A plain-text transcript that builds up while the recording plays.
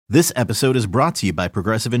This episode is brought to you by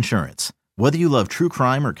Progressive Insurance. Whether you love true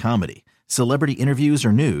crime or comedy, celebrity interviews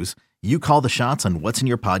or news, you call the shots on what's in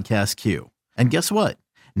your podcast queue. And guess what?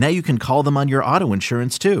 Now you can call them on your auto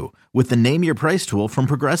insurance too with the Name Your Price tool from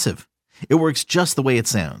Progressive. It works just the way it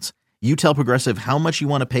sounds. You tell Progressive how much you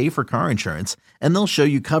want to pay for car insurance, and they'll show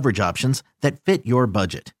you coverage options that fit your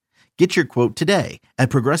budget. Get your quote today at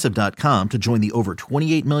Progressive.com to join the over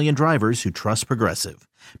 28 million drivers who trust Progressive.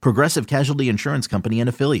 Progressive Casualty Insurance Company and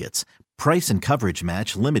Affiliates. Price and coverage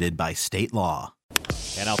match limited by state law.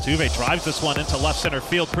 And Altuve drives this one into left center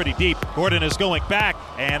field pretty deep. Gordon is going back,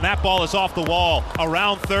 and that ball is off the wall.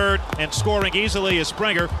 Around third and scoring easily is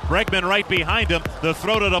Springer. Bregman right behind him. The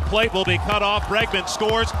throw to the plate will be cut off. Bregman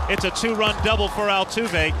scores. It's a two-run double for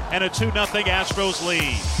Altuve and a 2-0 Astros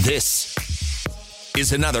lead. This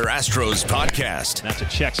is another Astros podcast. That's a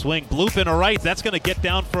check swing. Bloop in a right. That's going to get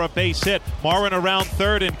down for a base hit. Marwin around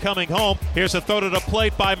third and coming home. Here's a throw to the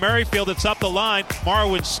plate by Merrifield. It's up the line.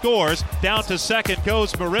 Marwin scores. Down to second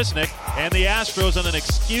goes Marisnick. And the Astros on an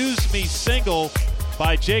excuse-me single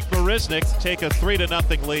by Jake Marisnick take a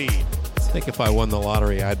 3-0 lead. I think if I won the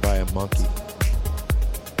lottery, I'd buy a monkey.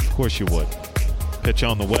 Of course you would. Pitch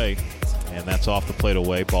on the way. And that's off the plate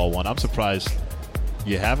away. Ball one. I'm surprised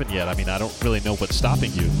you haven't yet. I mean, I don't really know what's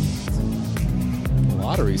stopping you. The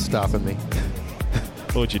lottery's stopping me.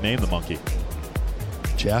 What would you name the monkey?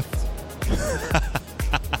 Jeff.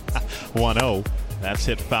 1-0. That's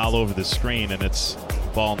hit foul over the screen, and it's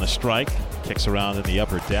ball in the strike. Kicks around in the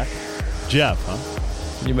upper deck. Jeff,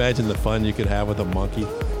 huh? Can you imagine the fun you could have with a monkey?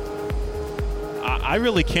 I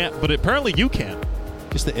really can't, but apparently you can.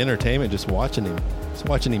 Just the entertainment, just watching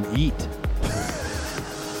him eat.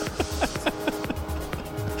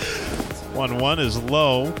 1-1 is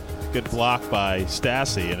low. Good block by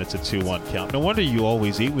Stassi, and it's a 2-1 count. No wonder you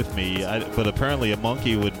always eat with me, but apparently a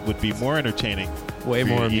monkey would be more entertaining. Way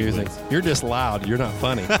more amusing. You're just loud. You're not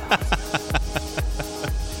funny.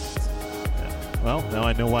 Well, now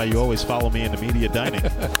I know why you always follow me into media dining.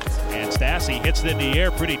 And Stassi hits it in the air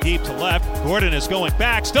pretty deep to left. Gordon is going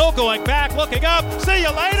back, still going back, looking up. See you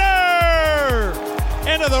later!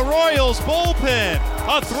 Into the Royals bullpen.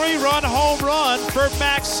 A 3-run home run for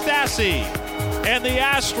Max Stassi. And the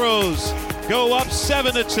Astros go up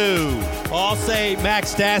 7-2. Well, I'll say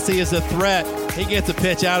Max Stassi is a threat. He gets a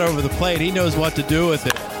pitch out over the plate. He knows what to do with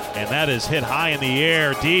it. And that is hit high in the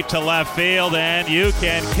air, deep to left field, and you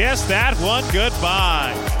can kiss that one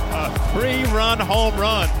goodbye. A 3-run home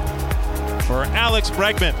run for Alex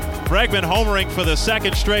Bregman. Bregman homering for the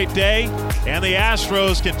second straight day, and the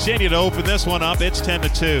Astros continue to open this one up. It's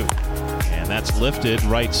 10-2. And that's lifted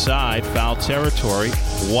right side, foul territory.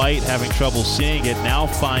 White having trouble seeing it, now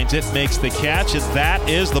finds it, makes the catch, and that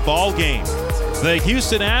is the ball game. The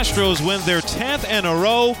Houston Astros win their 10th in a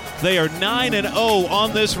row. They are 9-0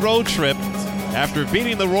 on this road trip after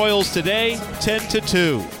beating the Royals today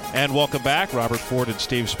 10-2. And welcome back. Robert Ford and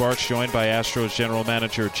Steve Sparks joined by Astros general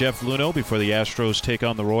manager Jeff Luhnow before the Astros take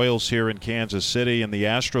on the Royals here in Kansas City. And the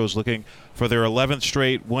Astros looking for their 11th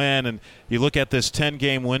straight win. And you look at this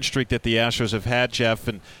 10-game win streak that the Astros have had, Jeff,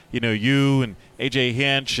 and you and A.J.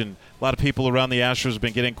 Hinch and a lot of people around the Astros have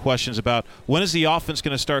been getting questions about when is the offense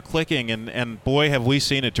going to start clicking, and boy, have we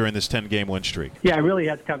seen it during this 10-game win streak. Yeah, it really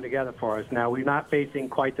has come together for us. Now, we're not facing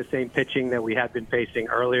quite the same pitching that we had been facing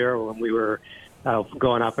earlier when we were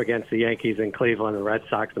going up against the Yankees and Cleveland and Red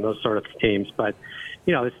Sox and those sort of teams. But,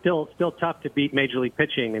 it's still tough to beat Major League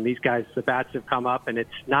pitching, and these guys, the bats have come up, and it's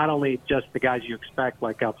not only just the guys you expect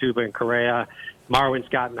like Altuve and Correa. Marwin's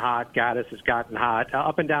gotten hot. Gaddis has gotten hot.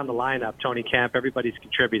 Up and down the lineup, Tony Kemp, everybody's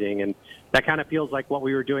contributing. And that kind of feels like what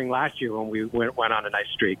we were doing last year when we went on a nice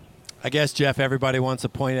streak. I guess, Jeff, everybody wants to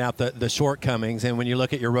point out the shortcomings. And when you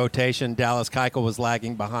look at your rotation, Dallas Keuchel was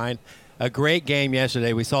lagging behind. A great game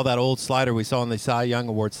yesterday. We saw that old slider we saw in the Cy Young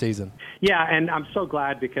Award season. Yeah, and I'm so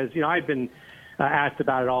glad because, I've been asked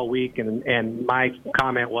about it all week. And my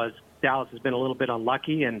comment was, Dallas has been a little bit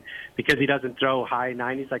unlucky, and because he doesn't throw high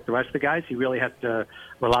 90s like the rest of the guys, he really has to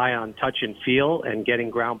rely on touch and feel and getting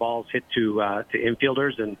ground balls hit to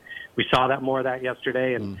infielders, and we saw that more of that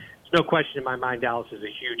yesterday. And there's no question in my mind Dallas is a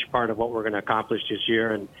huge part of what we're going to accomplish this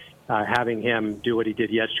year, and having him do what he did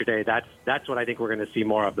yesterday, that's what I think we're going to see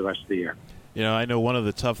more of the rest of the year. I know one of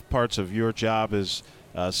the tough parts of your job is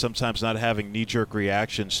sometimes not having knee-jerk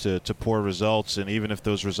reactions to poor results, and even if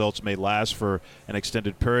those results may last for an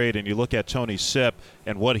extended period. And you look at Tony Sipp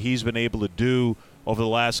and what he's been able to do over the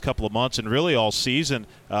last couple of months and really all season,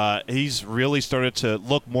 he's really started to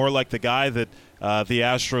look more like the guy that the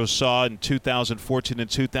Astros saw in 2014 and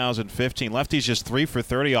 2015. Lefty's just 3 for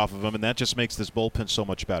 30 off of him, and that just makes this bullpen so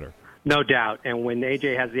much better. No doubt. And when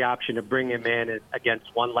AJ has the option to bring him in against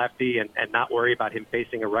one lefty and not worry about him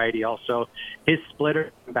facing a righty, also his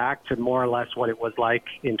splitter back to more or less what it was like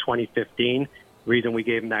in 2015, reason we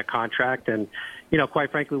gave him that contract. And,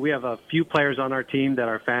 quite frankly, we have a few players on our team that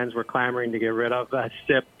our fans were clamoring to get rid of,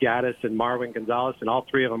 Sip, Gaddis, and Marwin Gonzalez, and all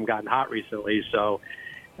three of them gotten hot recently. So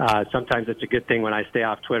sometimes it's a good thing when I stay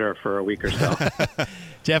off Twitter for a week or so.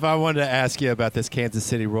 Jeff, I wanted to ask you about this Kansas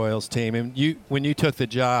City Royals team. And when you took the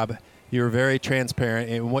job, you were very transparent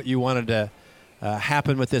in what you wanted to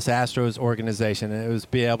happen with this Astros organization. And it was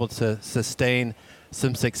be able to sustain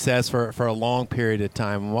some success for a long period of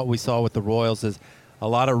time. And what we saw with the Royals is a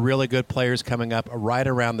lot of really good players coming up right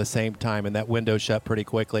around the same time, and that window shut pretty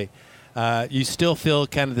quickly. You still feel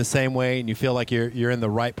kind of the same way, and you feel like you're in the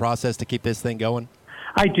right process to keep this thing going?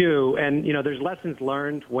 I do, and there's lessons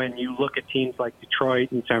learned when you look at teams like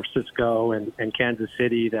Detroit and San Francisco and Kansas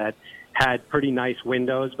City that had pretty nice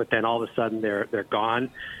windows, but then all of a sudden they're gone.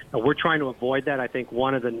 We're trying to avoid that. I think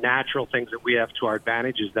one of the natural things that we have to our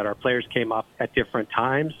advantage is that our players came up at different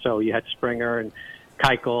times. So you had Springer and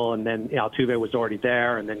Keuchel, and then Altuve was already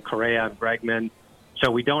there, and then Correa and Bregman.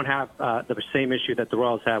 So we don't have the same issue that the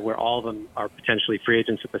Royals have where all of them are potentially free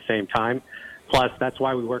agents at the same time. Plus, that's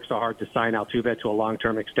why we work so hard to sign Altuve to a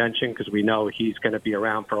long-term extension, because we know he's going to be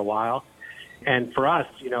around for a while. And for us,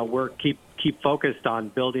 we're keep focused on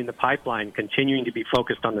building the pipeline, continuing to be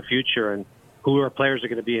focused on the future and who our players are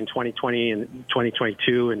going to be in 2020 and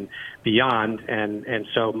 2022 and beyond. And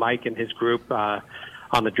so Mike and his group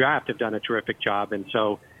on the draft have done a terrific job. And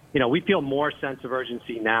so, we feel more sense of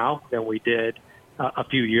urgency now than we did a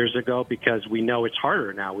few years ago, because we know it's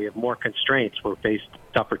harder now. We have more constraints. We're faced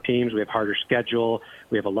tougher teams. We have harder schedule.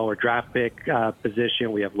 We have a lower draft pick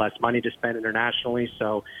position. We have less money to spend internationally.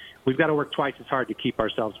 So we've got to work twice as hard to keep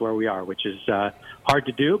ourselves where we are, which is hard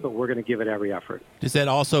to do, but we're going to give it every effort. Does that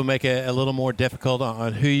also make it a little more difficult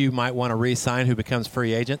on who you might want to re-sign, who becomes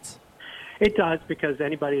free agents? It does, because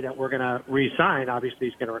anybody that we're going to re-sign obviously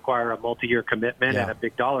is going to require a multi-year commitment and a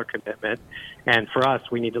big dollar commitment. And for us,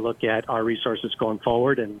 we need to look at our resources going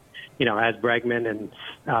forward. And, as Bregman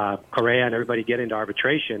and Correa and everybody get into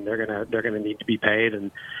arbitration, they're going to need to be paid. And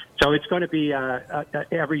so it's going to be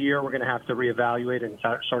every year we're going to have to reevaluate and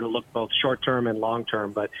sort of look both short-term and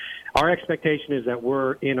long-term. But our expectation is that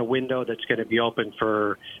we're in a window that's going to be open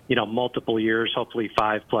for, multiple years, hopefully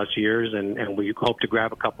 5+ years, and we hope to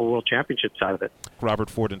grab a couple World Championships out of it. Robert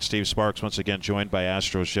Ford and Steve Sparks once again joined by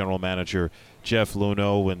Astros General Manager Jeff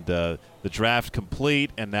Luhnow, and the draft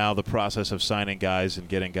complete, and now the process of signing guys and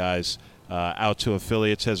getting guys out to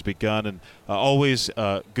affiliates has begun. And always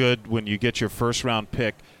good when you get your first-round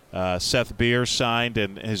pick. Seth Beer signed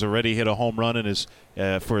and has already hit a home run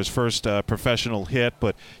in for his first professional hit.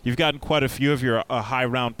 But you've gotten quite a few of your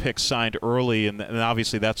high-round picks signed early, and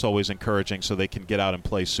obviously that's always encouraging so they can get out and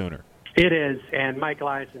play sooner. It is, and Mike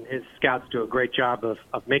Elias and his scouts do a great job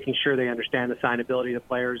of making sure they understand the signability of the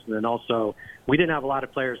players. And then also, we didn't have a lot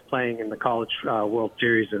of players playing in the College World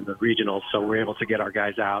Series and the regionals, so we're able to get our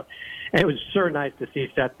guys out. And it was sure nice to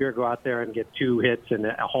see Seth Beer go out there and get 2 hits and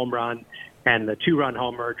a home run, and the 2-run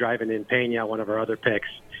homer driving in Pena, one of our other picks.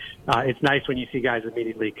 It's nice when you see guys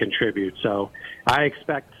immediately contribute. So I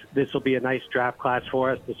expect this will be a nice draft class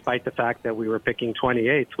for us, despite the fact that we were picking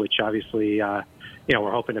 28th, which obviously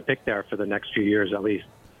we're hoping to pick there for the next few years at least.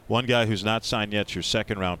 One guy who's not signed yet, your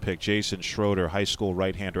second-round pick, Jason Schroeder, high school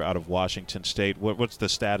right-hander out of Washington State. What's the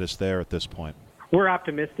status there at this point? We're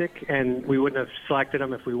optimistic, and we wouldn't have selected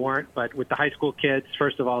him if we weren't. But with the high school kids,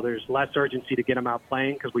 first of all, there's less urgency to get them out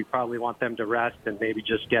playing because we probably want them to rest and maybe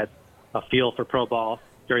just get a feel for pro ball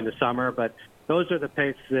during the summer. But those are the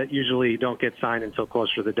picks that usually don't get signed until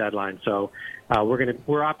closer to the deadline. So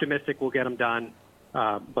we're optimistic we'll get them done.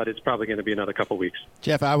 But it's probably going to be another couple weeks.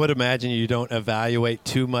 Jeff, I would imagine you don't evaluate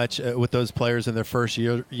too much with those players in their first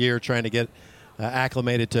year trying to get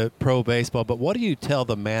acclimated to pro baseball. But what do you tell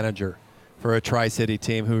the manager for a Tri-City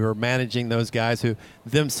team who are managing those guys who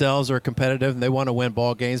themselves are competitive and they want to win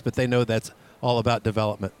ball games, but they know that's all about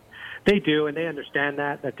development? They do, and they understand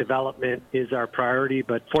that development is our priority.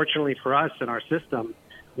 But fortunately for us and our system,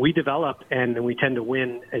 we develop and we tend to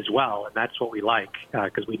win as well, and that's what we like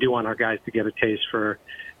because we do want our guys to get a taste for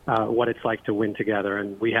what it's like to win together.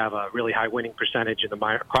 And we have a really high winning percentage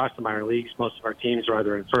across the minor leagues. Most of our teams are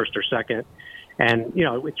either in first or second. And,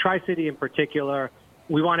 with Tri-City in particular,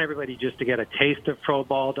 we want everybody just to get a taste of pro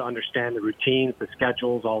ball, to understand the routines, the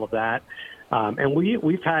schedules, all of that. And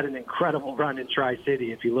we've had an incredible run in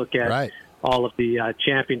Tri-City. If you look at all of the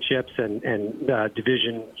championships and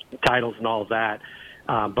division titles and all of that.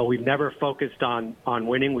 But we've never focused on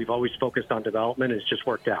winning. We've always focused on development. It's just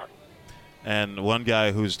worked out. And one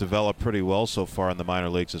guy who's developed pretty well so far in the minor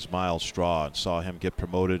leagues is Miles Straw. And saw him get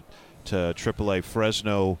promoted to AAA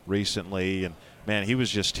Fresno recently. And, man, he was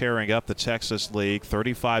just tearing up the Texas League,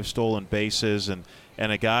 35 stolen bases. And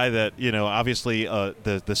a guy that, obviously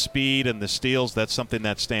the speed and the steals, that's something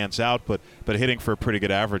that stands out, but hitting for a pretty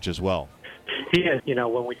good average as well. He is.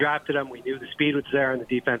 When we drafted him, we knew the speed was there and the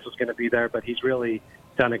defense was going to be there, but he's really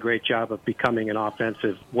done a great job of becoming an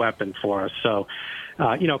offensive weapon for us. So,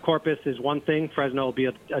 Corpus is one thing. Fresno will be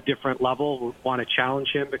a different level. We want to challenge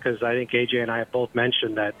him because I think AJ and I have both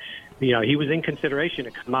mentioned that, he was in consideration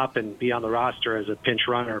to come up and be on the roster as a pinch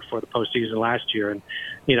runner for the postseason last year. And,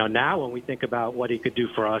 now when we think about what he could do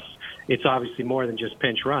for us, it's obviously more than just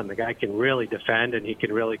pinch run. The guy can really defend and he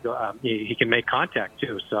can really go, he can make contact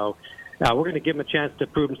too. So we're going to give him a chance to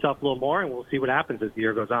prove himself a little more, and we'll see what happens as the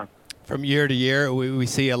year goes on. From year to year, we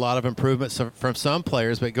see a lot of improvements from some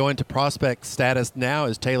players, but going to prospect status now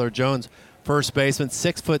is Taylor Jones, first baseman,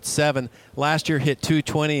 6'7". Last year hit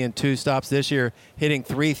 .220 and 2 stops. This year hitting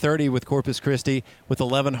 .330 with Corpus Christi with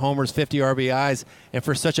 11 homers, 50 RBIs. And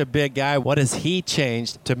for such a big guy, what has he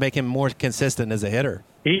changed to make him more consistent as a hitter?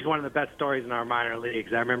 He's one of the best stories in our minor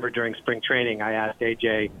leagues. I remember during spring training, I asked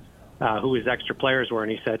AJ who his extra players were,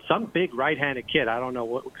 and he said, some big right-handed kid. I don't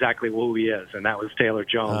know exactly who he is, and that was Taylor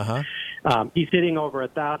Jones. He's hitting over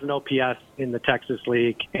 1,000 OPS in the Texas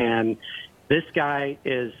League, and this guy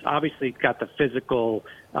is obviously got the physical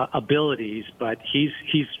abilities, but he's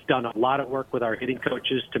done a lot of work with our hitting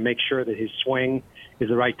coaches to make sure that his swing is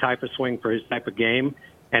the right type of swing for his type of game.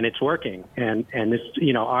 And it's working. And this,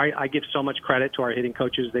 I give so much credit to our hitting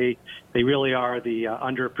coaches. They really are the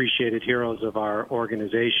underappreciated heroes of our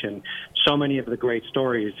organization. So many of the great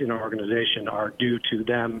stories in our organization are due to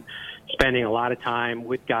them spending a lot of time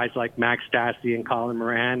with guys like Max Stassi and Colin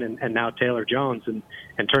Moran and now Taylor Jones and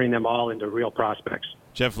turning them all into real prospects.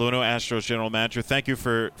 Jeff Luhnow, Astros General Manager, thank you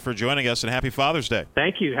for joining us, and happy Father's Day.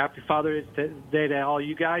 Thank you. Happy Father's Day to all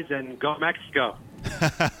you guys, and go Mexico.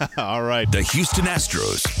 All right. The Houston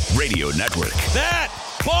Astros Radio Network. That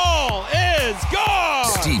ball is gone!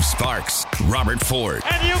 Steve Sparks, Robert Ford.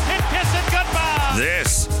 And you can kiss it goodbye!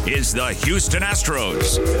 This is the Houston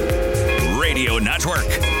Astros Radio Network.